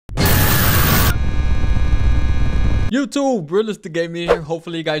YouTube, Realistic Gaming here.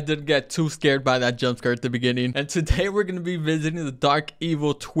 Hopefully you guys didn't get too scared by that jump scare at the beginning. And today we're going to be visiting the dark,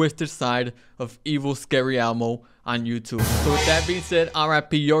 evil, twisted side of evil, scary Elmo on YouTube. So with that being said,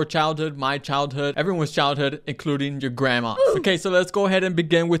 RIP your childhood, my childhood, everyone's childhood, including your grandma. Okay, so let's go ahead and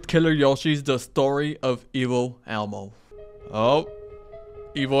begin with Killer Yoshi's The Story of Evil Elmo. Oh,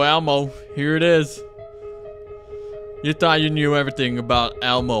 Evil Elmo, here it is. You thought you knew everything about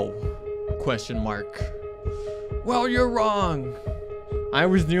Elmo? Question mark. Well, you're wrong. I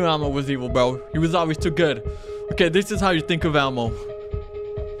always knew Elmo was evil, bro. He was always too good. Okay, this is how you think of Elmo.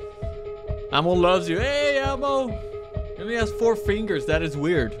 Elmo loves you. Hey, Elmo. He only has 4 fingers. That is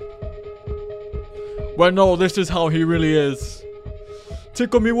weird. Well, no, this is how he really is.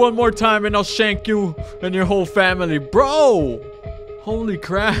 Tickle me one more time and I'll shank you and your whole family. Bro! Holy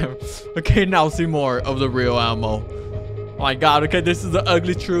crap. Okay, now see more of the real Elmo. Oh my god, okay, this is the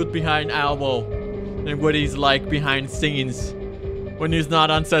ugly truth behind Elmo. And what he's like behind scenes when he's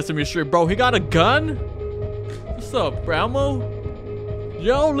not on Sesame Street. Bro, he got a gun? What's up, Elmo?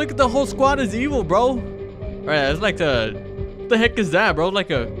 Yo, look at the whole squad is evil, bro. Alright, it's like what the heck is that, bro?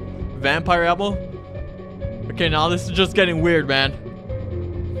 Like a vampire Elmo? Okay, now this is just getting weird, man.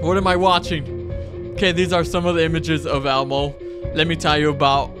 What am I watching? Okay, these are some of the images of Elmo. Let me tell you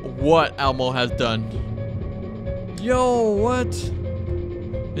about what Elmo has done. Yo, what?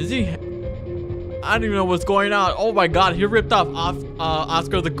 Is he... I don't even know what's going on. Oh my god, he ripped off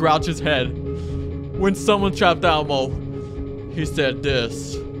Oscar the Grouch's head. When someone trapped Elmo, he said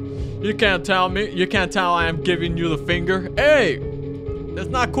this. You can't tell I am giving you the finger. Hey! That's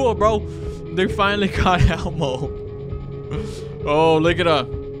not cool, bro. They finally got Elmo. Oh, look at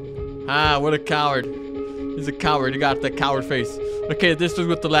him. Ah, what a coward. He's a coward. He got that coward face. Okay, this was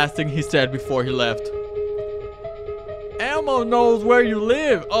what the last thing he said before he left. Elmo knows where you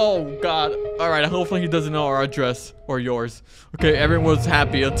live. Oh god. Alright, hopefully he doesn't know our address or yours. Okay, everyone was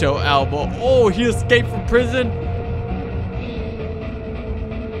happy until Elmo. Oh, he escaped from prison.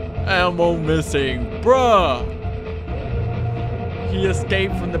 Elmo missing. Bruh. He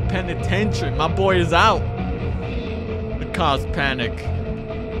escaped from the penitentiary. My boy is out. It caused panic.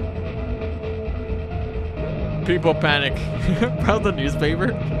 People panic. From the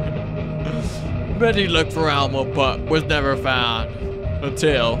newspaper. Betty looked for Elmo, but was never found.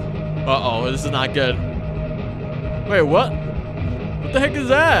 Until... Uh-oh, this is not good. Wait, what? What the heck is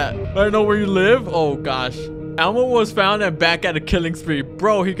that? I don't know where you live? Oh, gosh. Elmo was found and back at a killing spree.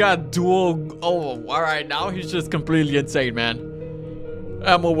 Bro, he got dual... Oh, alright, now he's just completely insane, man.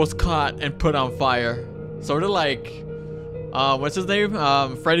 Elmo was caught and put on fire. Sort of like... what's his name?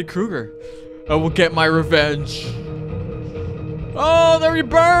 Freddy Krueger. I will get my revenge. Oh, there he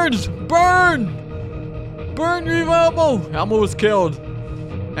burns! Burn! Burn you, Elmo! Elmo was killed.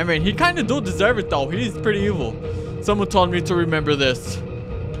 I mean, he kind of do deserve it, though. He's pretty evil. Someone told me to remember this.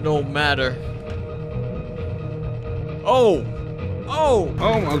 No matter. Oh! Oh!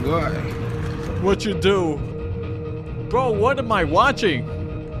 Oh my god. What you do? Bro, what am I watching?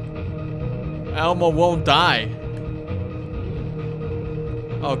 Elmo won't die.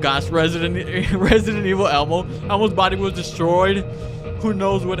 Oh gosh, Resident Evil Elmo. Elmo's body was destroyed. Who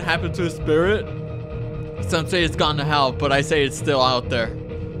knows what happened to his spirit? Some say it's gone to hell, but I say it's still out there.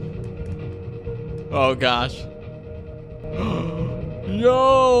 Oh gosh.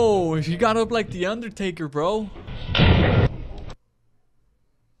 Yo, he got up like the Undertaker, bro.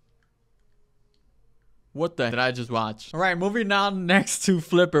 What the heck did I just watch? Alright, moving on next to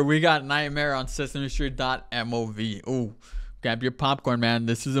Flipper. We got Nightmare on Sesame Street.mov. Ooh. Grab your popcorn, man.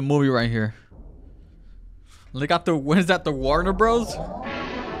 This is a movie right here. They got the, what is that, the Warner Bros?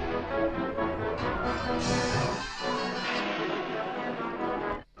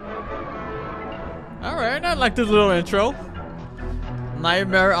 Alright, I like this little intro.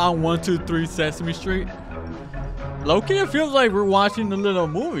 Nightmare on 123 Sesame Street. Low-key, it feels like we're watching a little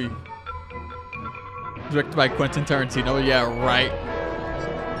movie. Directed by Quentin Tarantino. Yeah, right.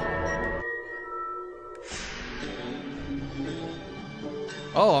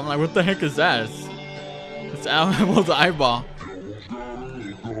 Oh, I'm like, what the heck is that? It's Elmo's eyeball.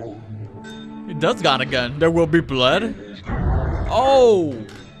 He does got a gun. There will be blood. Oh!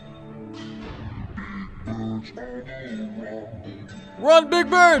 Run, Big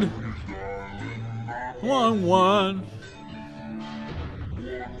Bird! 1-1.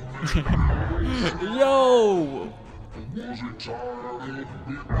 Yo!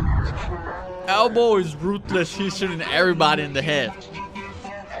 Elmo is ruthless. He's shooting everybody in the head.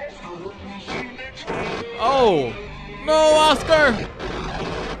 Oh! No, Oscar!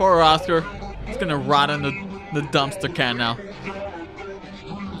 Poor Oscar. He's gonna rot in the dumpster can now.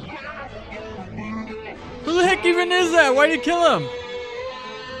 Who the heck heck even is that? Why'd you kill him?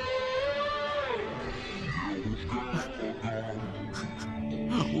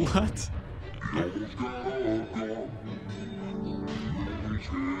 What?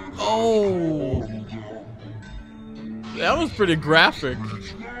 Oh, that was pretty graphic.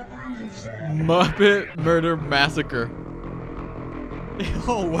 Muppet Murder Massacre.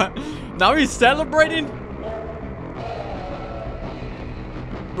 Oh, what? Now he's celebrating?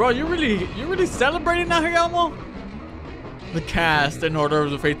 Bro, you really celebrating now here, Elmo? The cast in order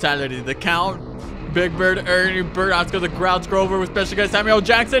of the fatality. The Count, Big Bird, Ernie, Bert, Oscar, the Grouch, Grover with special guest Samuel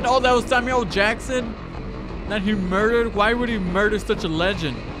Jackson. Oh, that was Samuel Jackson that he murdered? Why would he murder such a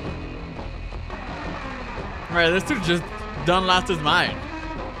legend? Alright, this dude just done lost his mind.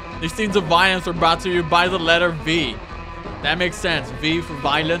 These scenes of violence are brought to you by the letter V. That makes sense. V for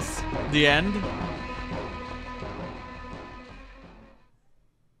violence. The end.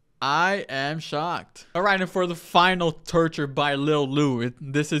 I am shocked. Alright, and for the final torture by Lil Lou,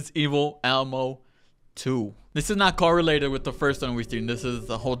 this is Evil Elmo 2. This is not correlated with the first one we've seen. This is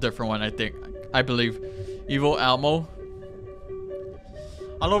a whole different one, I believe. Evil Elmo.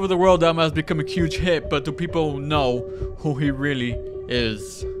 All over the world, Elmo has become a huge hit, but do people know who he really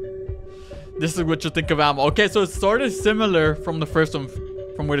is? This is what you think of Elmo. Okay, so it's sort of similar from the first one,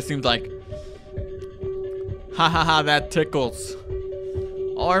 from what it seems like. Ha ha ha, that tickles.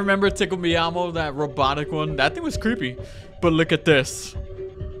 Oh, I remember Tickle Me Elmo, that robotic one. That thing was creepy. But look at this.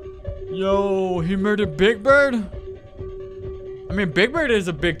 Yo, he murdered Big Bird? I mean, Big Bird is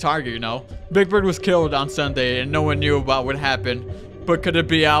a big target, you know. Big Bird was killed on Sunday and no one knew about what happened. But could it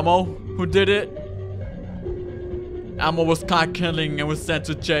be Elmo who did it? Elmo was caught killing and was sent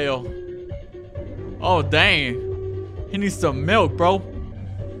to jail. Oh, dang. He needs some milk, bro.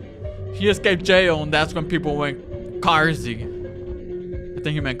 He escaped jail and that's when people went crazy. I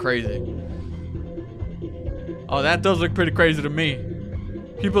think he meant crazy. Oh, that does look pretty crazy to me.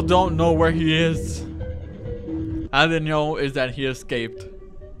 People don't know where he is. All they know is that he escaped.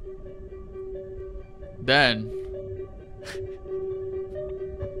 Then.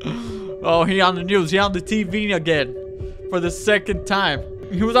 Oh, he on the news. He on the TV again. For the second time.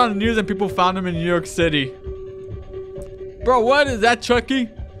 He was on the news and people found him in New York City. Bro, what? Is that Chucky?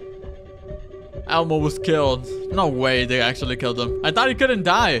 Elmo was killed. No way they actually killed him. I thought he couldn't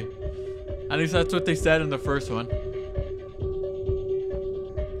die. At least that's what they said in the first one.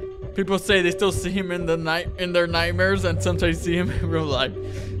 People say they still see him in the night, in their nightmares, and sometimes see him in real life.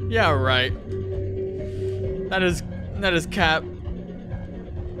 Yeah, right. That is cap.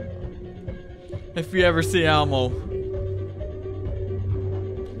 If you ever see Elmo,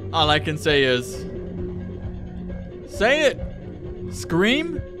 all I can say is, say it.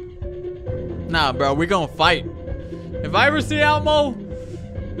 Scream? Nah, bro, we gonna fight. If I ever see Elmo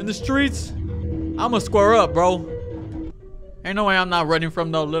in the streets, I'ma square up, bro. Ain't no way I'm not running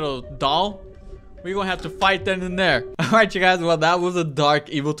from no little doll. We gonna have to fight then and there. Alright, you guys, well, that was a dark,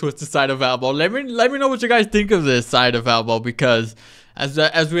 evil, twisted side of Elmo. Let me know what you guys think of this side of Elmo, because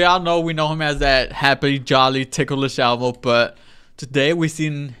as we all know, we know him as that happy, jolly, ticklish Elmo, but today we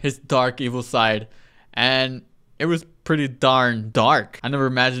seen his dark, evil side, and it was pretty darn dark. I never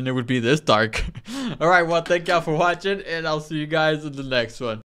imagined it would be this dark. Alright, well, thank y'all for watching, and I'll see you guys in the next one.